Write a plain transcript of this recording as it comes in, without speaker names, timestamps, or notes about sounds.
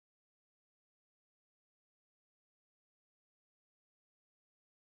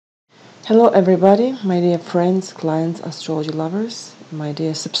Hello everybody, my dear friends, clients, astrology lovers, my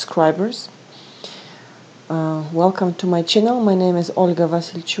dear subscribers. Welcome to my channel. My name is Olga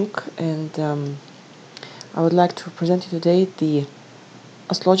Vasilchuk and I would like to present you today the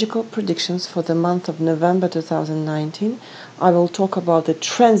astrological predictions for the month of November 2019. I will talk about the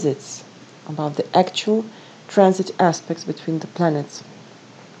transits, about the actual transit aspects between the planets.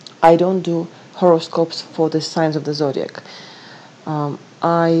 I don't do horoscopes for the signs of the zodiac.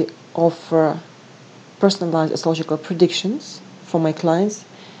 I offer personalized astrological predictions for my clients,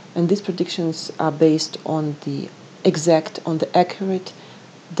 and these predictions are based on the accurate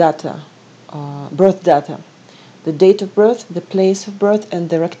data, birth data, the date of birth, the place of birth, and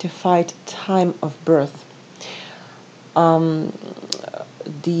the rectified time of birth.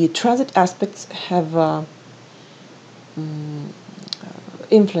 The transit aspects have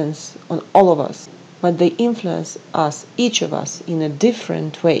influence on all of us, but they influence us, each of us, in a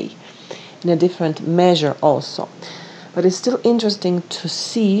different way, in a different measure also. But it's still interesting to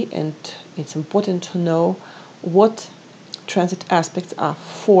see, and it's important to know what transit aspects are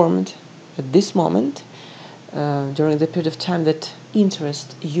formed at this moment during the period of time that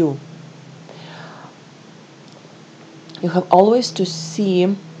interest you. You have always to see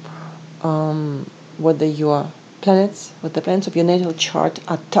whether your planets, whether the planets of your natal chart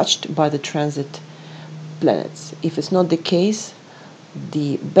are touched by the transit planets. If it's not the case,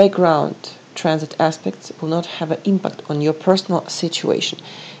 the background transit aspects will not have an impact on your personal situation.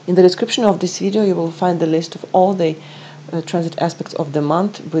 In the description of this video, you will find the list of all the transit aspects of the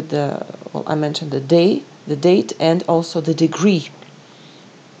month with the, I mentioned the day, the date, and also the degree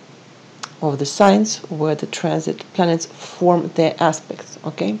of the signs where the transit planets form their aspects.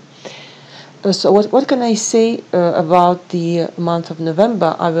 Okay. So what can I say about the month of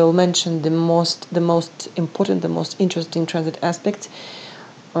November? I will mention the most important, the most interesting transit aspects.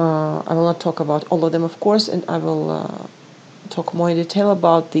 I will not talk about all of them, of course, and I will talk more in detail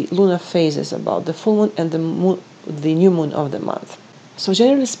about the lunar phases, about the full moon and the new moon of the month. So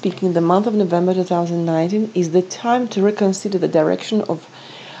generally speaking, the month of November 2019 is the time to reconsider the direction of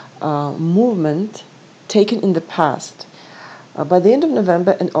movement taken in the past. By the end of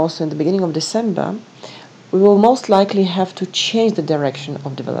November and also in the beginning of December, we will most likely have to change the direction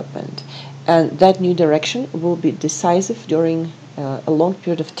of development, and that new direction will be decisive during a long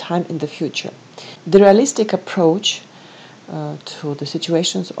period of time in the future. The realistic approach to the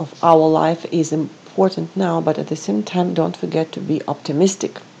situations of our life is important now, but at the same time, don't forget to be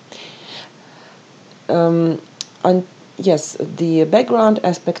optimistic. And yes, the background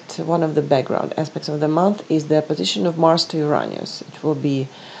aspect, one of the background aspects of the month is the position of Mars to Uranus. It will be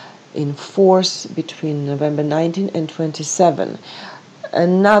in force between November 19 and 27.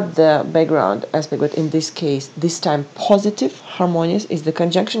 Another background aspect, but in this case, this time positive, harmonious, is the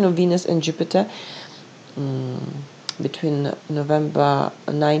conjunction of Venus and Jupiter between November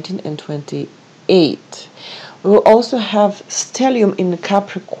 19 and 28. We will also have stellium in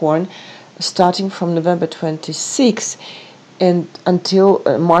Capricorn starting from November 26 and until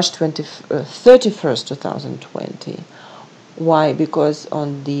March 31st, 2020. Why? Because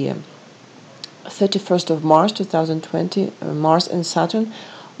on the 31st of March 2020, Mars and Saturn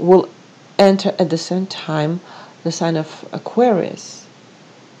will enter at the same time the sign of Aquarius,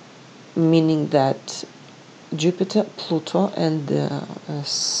 meaning that Jupiter, Pluto, and the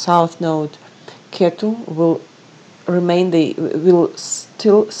south node Ketu will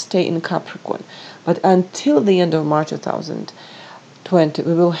still stay in Capricorn. But until the end of March 2020,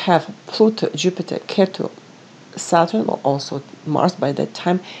 we will have Pluto, Jupiter, Ketu, Saturn, or also Mars by that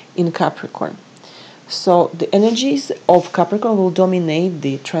time, in Capricorn. So the energies of Capricorn will dominate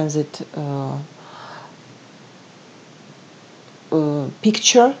the transit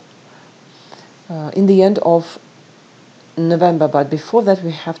picture in the end of November, but before that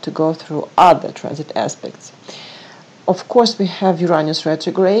we have to go through other transit aspects. Of course, we have Uranus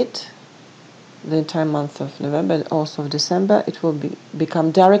retrograde the entire month of November and also of December. It will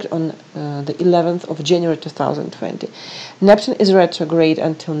become direct on the 11th of January 2020. Neptune is retrograde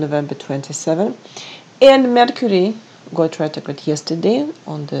until November 27, and Mercury got retrograde yesterday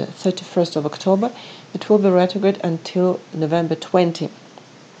on the 31st of October. It will be retrograde until November 20.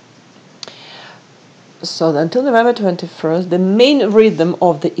 So until November 21st, the main rhythm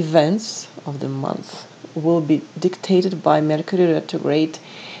of the events of the month will be dictated by Mercury retrograde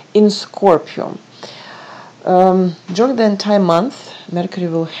in Scorpio. During the entire month, Mercury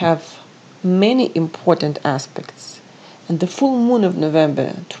will have many important aspects, and the full moon of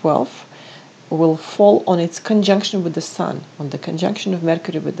November 12th will fall on its conjunction with the Sun, on the conjunction of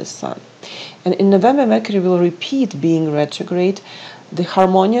Mercury with the Sun. And in November, Mercury will repeat being retrograde the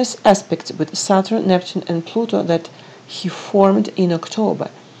harmonious aspects with Saturn, Neptune and Pluto that he formed in October.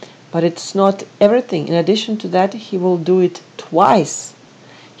 But it's not everything. In addition to that, he will do it twice.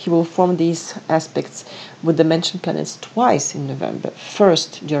 He will form these aspects with the mentioned planets twice in November.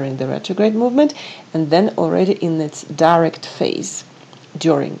 First during the retrograde movement, and then already in its direct phase,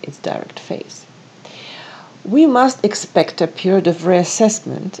 during its direct phase. We must expect a period of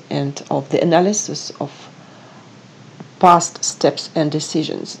reassessment and of the analysis of past steps and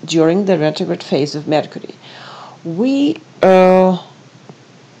decisions during the retrograde phase of Mercury. We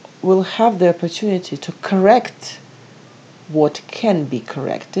will have the opportunity to correct what can be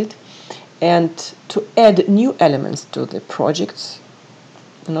corrected and to add new elements to the projects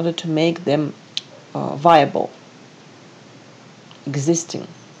in order to make them viable, existing,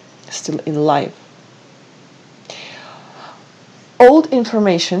 still in life. Old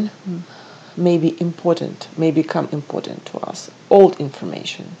information may be important, may become important to us. Old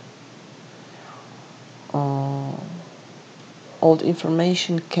information. Old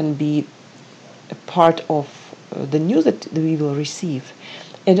information can be a part of the news that we will receive.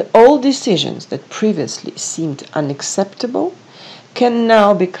 And all decisions that previously seemed unacceptable can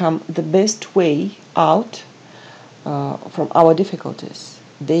now become the best way out from our difficulties.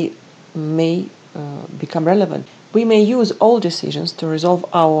 They may become relevant. We may use all decisions to resolve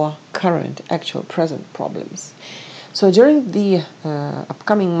our current, actual, present problems. So during the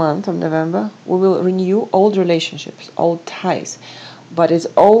upcoming month of November, we will renew old relationships, old ties. But it's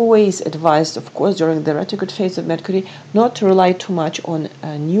always advised, of course, during the retrograde phase of Mercury, not to rely too much on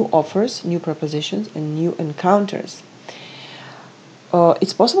new offers, new propositions, and new encounters.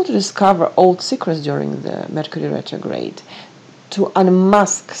 It's possible to discover old secrets during the Mercury retrograde, to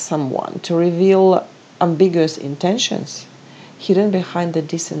unmask someone, to reveal ambiguous intentions hidden behind the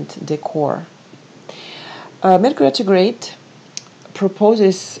decent decor. Mercury retrograde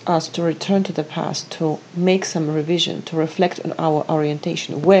proposes us to return to the past, to make some revision, to reflect on our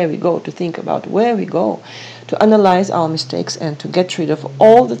orientation, where we go, to think about where we go, to analyze our mistakes and to get rid of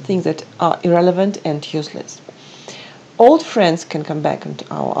all the things that are irrelevant and useless. Old friends can come back into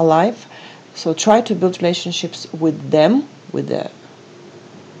our life, so try to build relationships with them, with the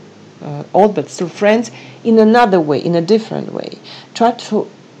old but still friends, in another way, in a different way. Try to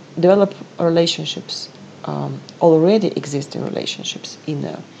develop relationships, already existing relationships, in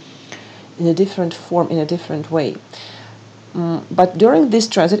a different form, in a different way. But during this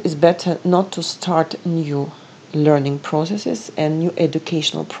transit, it's better not to start new learning processes and new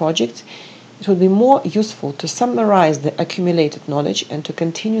educational projects. It would be more useful to summarize the accumulated knowledge and to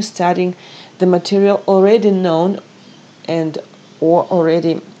continue studying the material already known and or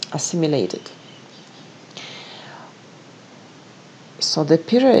already assimilated. So the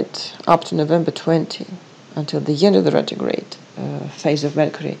period up to November 20 until the end of the retrograde phase of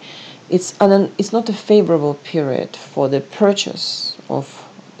Mercury, it's not a favorable period for the purchase of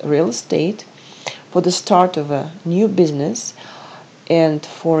real estate, for the start of a new business, and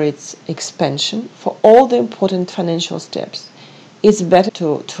for its expansion, for all the important financial steps. It's better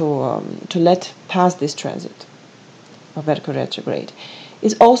to let pass this transit of Mercury retrograde.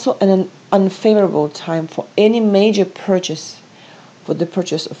 It's also an unfavorable time for any major purchase, for the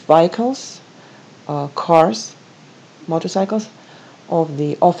purchase of vehicles, cars, motorcycles, of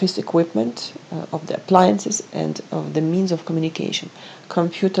the office equipment, of the appliances, and of the means of communication,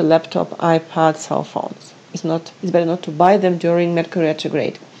 computer, laptop, iPad, cell phones. It's better not to buy them during Mercury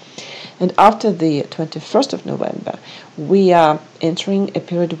retrograde. And after the 21st of November, we are entering a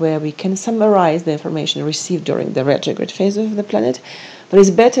period where we can summarize the information received during the retrograde phase of the planet. But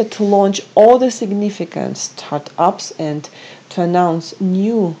it's better to launch all the significant startups and to announce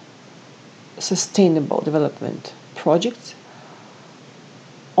new sustainable development projects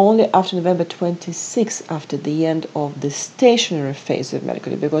only after November 26, after the end of the stationary phase of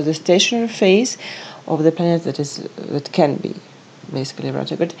Mercury, because the stationary phase of the planet that can be basically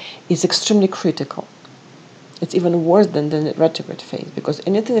retrograde is extremely critical. It's even worse than the retrograde phase, because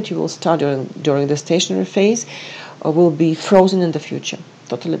anything that you will start during the stationary phase will be frozen in the future,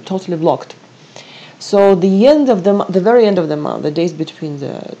 totally blocked. So the very end of the month, the days between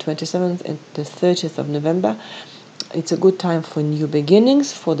the 27th and the 30th of November, it's a good time for new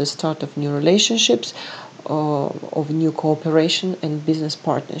beginnings, for the start of new relationships, of new cooperation and business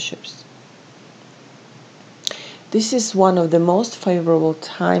partnerships. This is one of the most favorable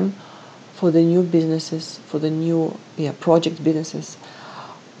time for the new businesses, for the new project businesses,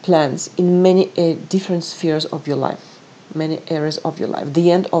 plans in many different spheres of your life, many areas of your life, the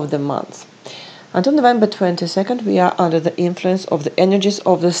end of the month. Until November 22nd, we are under the influence of the energies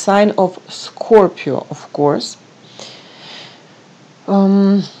of the sign of Scorpio, of course.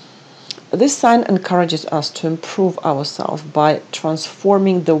 This sign encourages us to improve ourselves by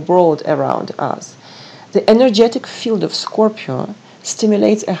transforming the world around us. The energetic field of Scorpio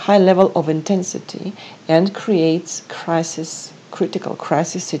stimulates a high level of intensity and creates critical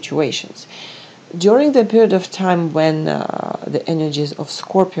crisis situations. During the period of time when the energies of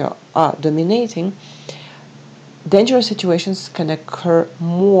Scorpio are dominating, dangerous situations can occur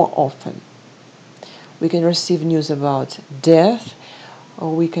more often. We can receive news about death,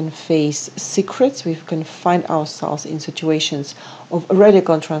 or we can face secrets, we can find ourselves in situations of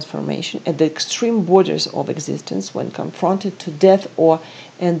radical transformation at the extreme borders of existence when confronted to death or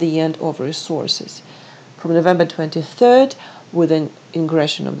and the end of resources. From November 23rd, with an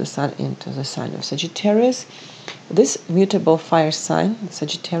ingression of the Sun into the sign of Sagittarius, this mutable fire sign,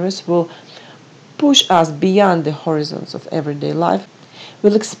 Sagittarius, will push us beyond the horizons of everyday life,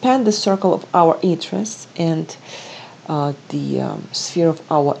 will expand the circle of our interests and the sphere of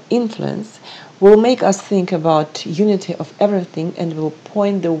our influence, will make us think about unity of everything and will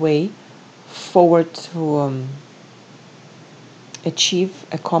point the way forward to achieve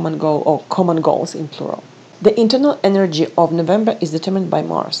a common goal or common goals in plural. The internal energy of November is determined by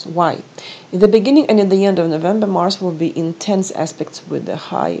Mars. Why? In the beginning and in the end of November, Mars will be in tense aspects with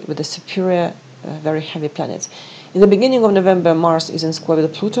the superior, very heavy planets. In the beginning of November, Mars is in square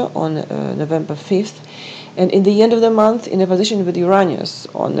with Pluto on November 5th, and in the end of the month, in a position with Uranus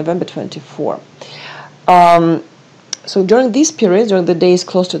on November 24. So during these periods, during the days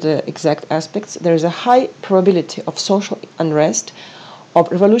close to the exact aspects, there is a high probability of social unrest, of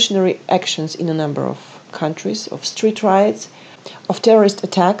revolutionary actions in a number of countries, of street riots, of terrorist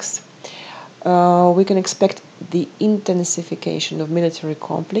attacks. We can expect the intensification of military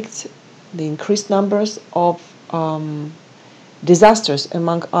conflicts, the increased numbers of disasters,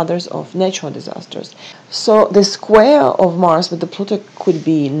 among others of natural disasters. So the square of Mars with the Pluto could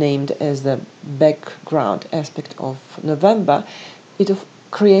be named as the background aspect of November. It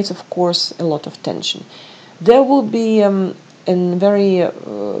creates, of course, a lot of tension. There will be a very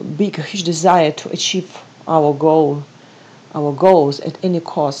big, huge desire to achieve our goals at any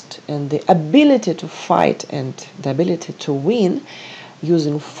cost, and the ability to fight and the ability to win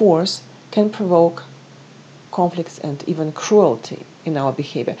using force can provoke conflicts and even cruelty in our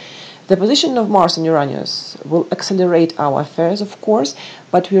behavior. The position of Mars and Uranus will accelerate our affairs, of course,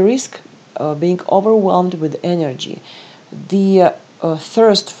 but we risk being overwhelmed with energy. The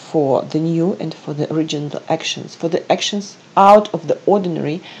thirst for the new and for the original actions, for the actions out of the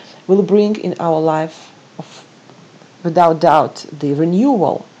ordinary, will bring in our life, without doubt, the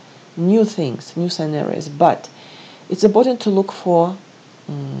renewal, new things, new scenarios. But it's important to look for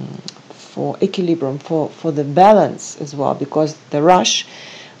equilibrium, for the balance as well, because the rush,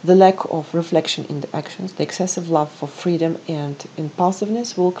 the lack of reflection in the actions, the excessive love for freedom and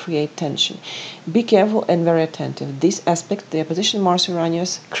impulsiveness will create tension. Be careful and very attentive. This aspect, the opposition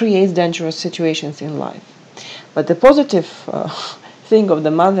Mars-Uranus, creates dangerous situations in life. But the positive thing of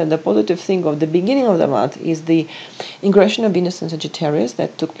the month and the positive thing of the beginning of the month is the ingression of Venus in Sagittarius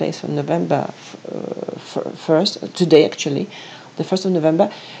that took place on November 1st, today actually, the 1st of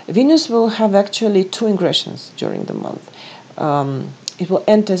November. Venus will have actually two ingressions during the month. It will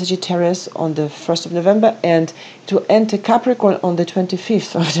enter Sagittarius on the 1st of November and it will enter Capricorn on the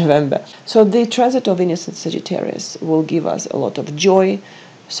 25th of November. So the transit of Venus in Sagittarius will give us a lot of joy,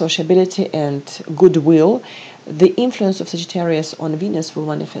 sociability and goodwill. The influence of Sagittarius on Venus will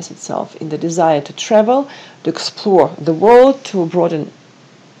manifest itself in the desire to travel, to explore the world, to broaden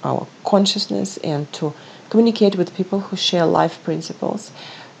our consciousness and to communicate with people who share life principles,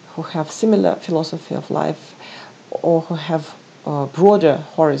 who have similar philosophy of life, or who have broader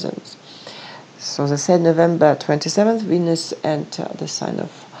horizons. So as I said, November 27th, Venus enters the sign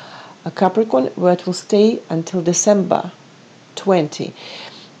of Capricorn, where it will stay until December 20.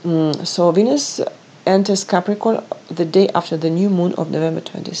 So Venus enters Capricorn the day after the new moon of November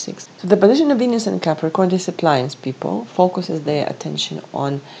 26th. So the position of Venus in Capricorn disciplines people, focuses their attention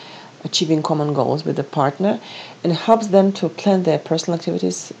on achieving common goals with a partner, and helps them to plan their personal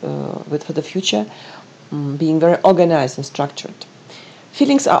activities for the future, being very organized and structured.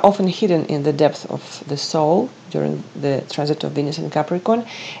 Feelings are often hidden in the depth of the soul during the transit of Venus in Capricorn,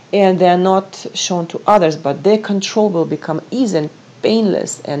 and they are not shown to others, but their control will become easy and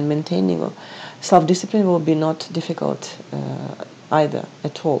painless, and maintaining self-discipline will be not difficult either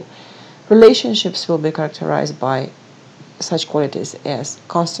at all. Relationships will be characterized by such qualities as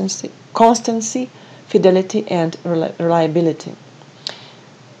constancy, fidelity, and reliability.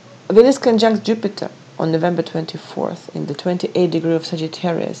 Venus conjunct Jupiter on November 24th in the 28th degree of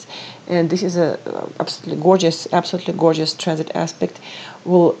Sagittarius, and this is a absolutely gorgeous transit aspect,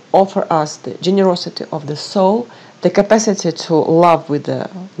 will offer us the generosity of the soul, the capacity to love with the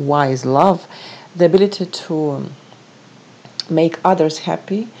wise love, the ability to make others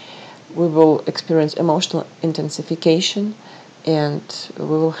happy. We will experience emotional intensification, and we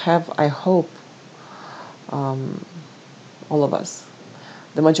will have, I hope, all of us,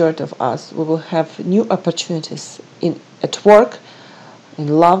 the majority of us, we will have new opportunities at work, in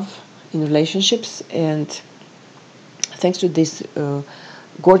love, in relationships, and thanks to this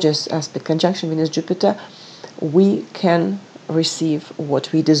gorgeous aspect, conjunction Venus-Jupiter, we can receive what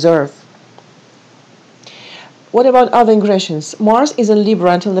we deserve. What about other ingressions? Mars is in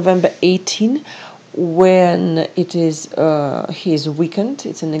Libra until November 18, when he is weakened,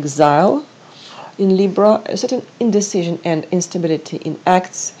 it's in exile. In Libra, a certain indecision and instability in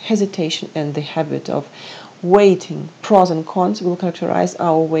acts, hesitation, and the habit of waiting, pros and cons, will characterize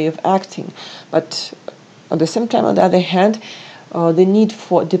our way of acting. But at the same time, on the other hand, the need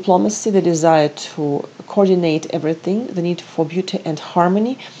for diplomacy, the desire to coordinate everything, the need for beauty and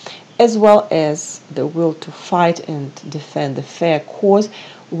harmony, as well as the will to fight and defend the fair cause,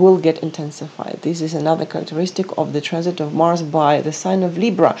 will get intensified. This is another characteristic of the transit of Mars by the sign of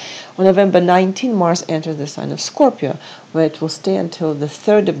Libra. On November 19, Mars enters the sign of Scorpio, where it will stay until the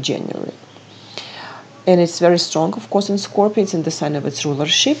 3rd of January. And it's very strong, of course, in Scorpio. It's in the sign of its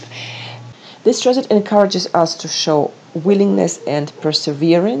rulership. This transit encourages us to show willingness and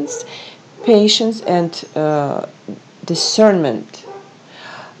perseverance, patience and discernment.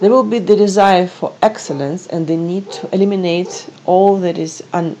 There will be the desire for excellence and the need to eliminate all that is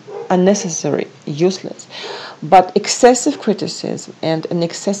unnecessary, useless. But excessive criticism and an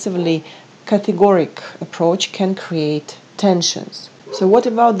excessively categoric approach can create tensions. So what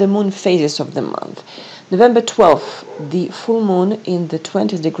about the moon phases of the month? November 12th, the full moon in the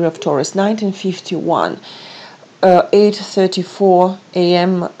 20th degree of Taurus, 1951, 8:34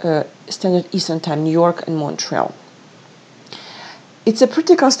 a.m. Standard Eastern Time, New York and Montreal. It's a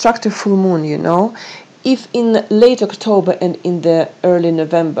pretty constructive full moon, you know. If in late October and in the early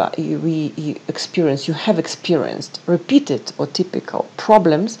November you have experienced repeated or typical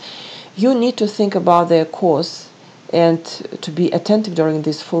problems, you need to think about their cause and to be attentive during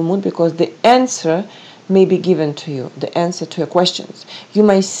this full moon, because the answer may be given to you, the answer to your questions. You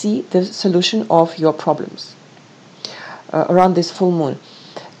may see the solution of your problems around this full moon.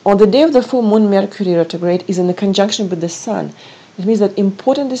 On the day of the full moon, Mercury retrograde is in a conjunction with the Sun. It means that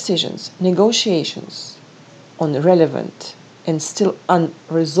important decisions, negotiations on relevant and still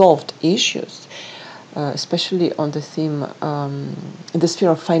unresolved issues, especially on the theme in the sphere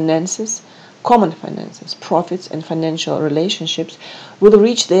of finances, common finances, profits, and financial relationships, will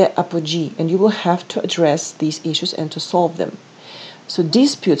reach their apogee, and you will have to address these issues and to solve them. So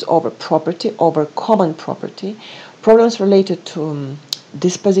disputes over property, over common property, problems related to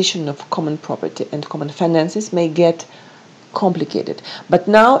disposition of common property and common finances may get complicated. But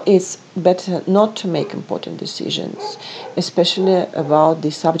now it's better not to make important decisions, especially about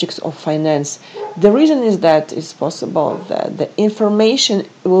the subjects of finance. The reason is that it's possible that the information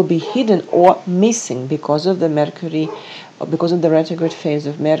will be hidden or missing because of the retrograde phase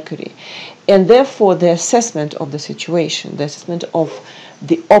of Mercury. And therefore the assessment of the situation, the assessment of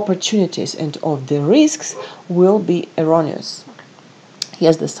the opportunities and of the risks will be erroneous.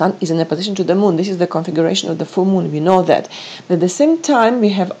 Yes, the Sun is in opposition to the Moon. This is the configuration of the full moon. We know that. But at the same time, we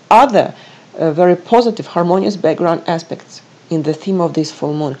have other very positive, harmonious background aspects in the theme of this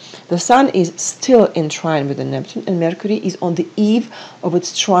full moon. The Sun is still in trine with the Neptune, and Mercury is on the eve of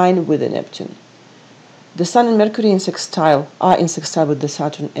its trine with the Neptune. The Sun and Mercury are in sextile with the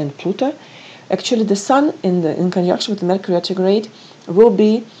Saturn and Pluto. Actually, the Sun in conjunction with the Mercury retrograde will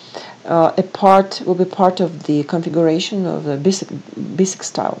be part of the configuration of the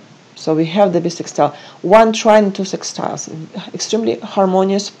bisextile. So we have the bisextile, one trine, two sextiles, extremely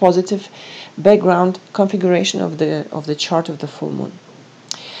harmonious, positive background configuration of the chart of the full moon.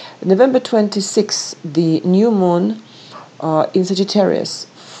 November 26, the new moon in Sagittarius,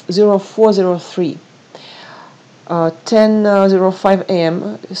 0403, 10:05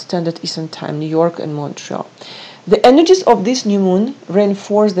 a.m. Standard Eastern Time, New York and Montreal. The energies of this new moon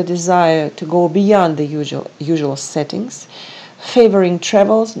reinforce the desire to go beyond the usual settings, favoring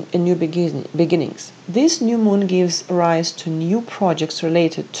travels and new beginnings. This new moon gives rise to new projects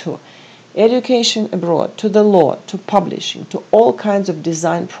related to education abroad, to the law, to publishing, to all kinds of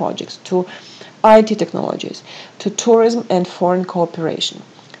design projects, to IT technologies, to tourism and foreign cooperation.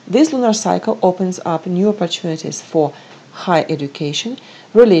 This lunar cycle opens up new opportunities for higher education,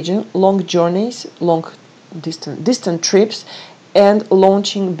 religion, long journeys, long distant trips, and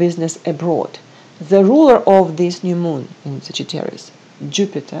launching business abroad. The ruler of this new moon in Sagittarius,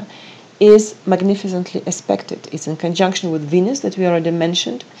 Jupiter, is magnificently aspected. It's in conjunction with Venus that we already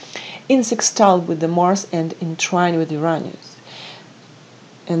mentioned, in sextile with the Mars, and in trine with Uranus.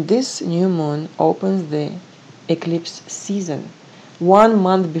 And this new moon opens the eclipse season 1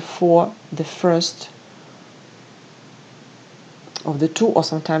 month before the first of the 2 or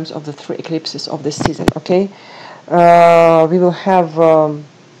sometimes of the 3 eclipses of the season. Okay, we will have on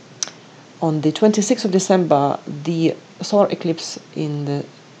the 26th of December the solar eclipse in the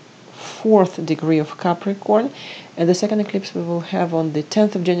 4th degree of Capricorn, and the second eclipse we will have on the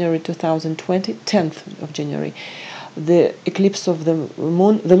 10th of January 2020, 10th of January, the eclipse of the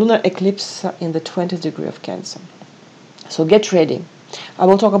moon, the lunar eclipse in the 20th degree of Cancer. So get ready. I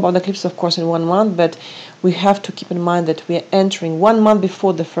will talk about the eclipse, of course, in 1 month, but we have to keep in mind that we are entering 1 month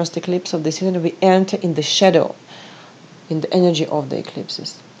before the first eclipse of the season. We enter in the shadow, in the energy of the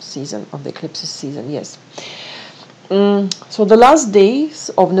eclipses season, yes. So the last days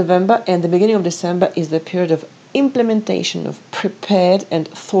of November and the beginning of December is the period of implementation of prepared and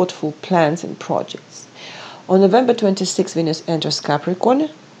thoughtful plans and projects. On November 26, Venus enters Capricorn,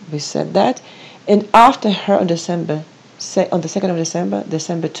 we said that, and after her on the 2nd of December,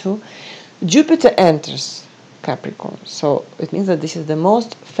 December 2, Jupiter enters Capricorn. So it means that this is the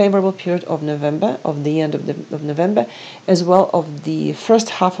most favorable period of November, of the end of November, as well of the first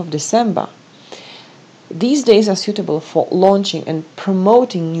half of December. These days are suitable for launching and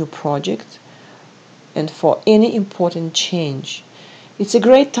promoting new projects and for any important change. It's a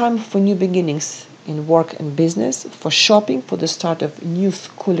great time for new beginnings in work and business, for shopping, for the start of new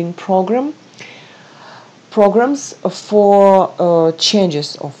schooling programs, for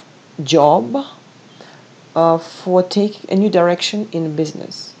changes of job, for taking a new direction in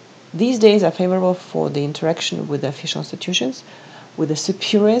business. These days are favorable for the interaction with the official institutions, with the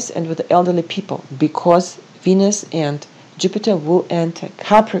superiors, and with the elderly people, because Venus and Jupiter will enter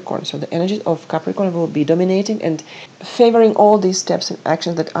Capricorn. So the energies of Capricorn will be dominating and favoring all these steps and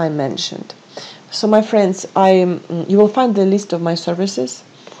actions that I mentioned. So my friends, you will find the list of my services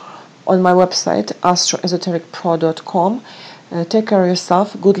on my website, astroesotericpro.com. Take care of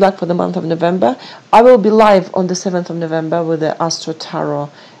yourself. Good luck for the month of November. I will be live on the 7th of November with the Astro Tarot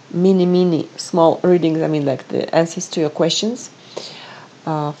mini small readings, like the answers to your questions,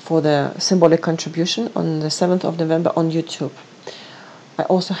 for the symbolic contribution on the 7th of November on YouTube. I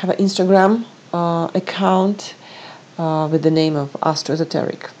also have an Instagram account with the name of Astro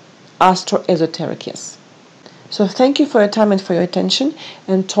Esoteric, yes. So thank you for your time and for your attention,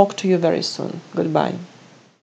 and talk to you very soon. Goodbye.